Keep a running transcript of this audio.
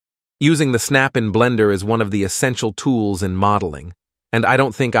Using the snap in Blender is one of the essential tools in modeling, and I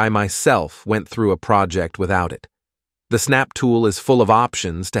don't think I myself went through a project without it. The snap tool is full of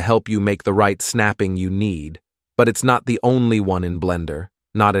options to help you make the right snapping you need, but it's not the only one in Blender,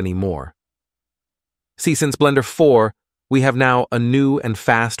 not anymore. See, since Blender 4, we have now a new and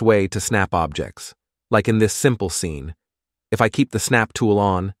fast way to snap objects, like in this simple scene. If I keep the snap tool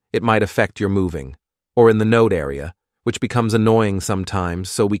on, it might affect your moving, or in the node area, which becomes annoying sometimes,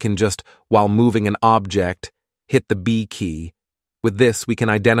 so we can just, while moving an object, hit the B key. With this, we can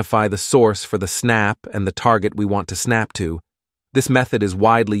identify the source for the snap and the target we want to snap to. This method is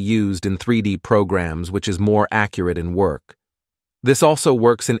widely used in 3D programs, which is more accurate in work. This also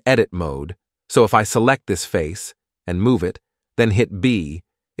works in edit mode, so if I select this face and move it, then hit B,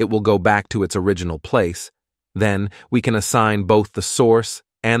 it will go back to its original place. Then we can assign both the source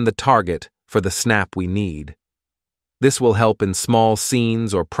and the target for the snap we need. This will help in small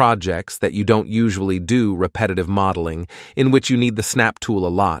scenes or projects that you don't usually do repetitive modeling, in which you need the snap tool a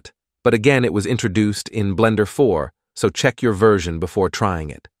lot. But again, it was introduced in Blender 4, so check your version before trying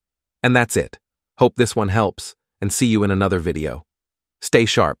it. And that's it. Hope this one helps, and see you in another video. Stay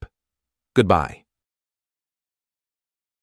sharp. Goodbye.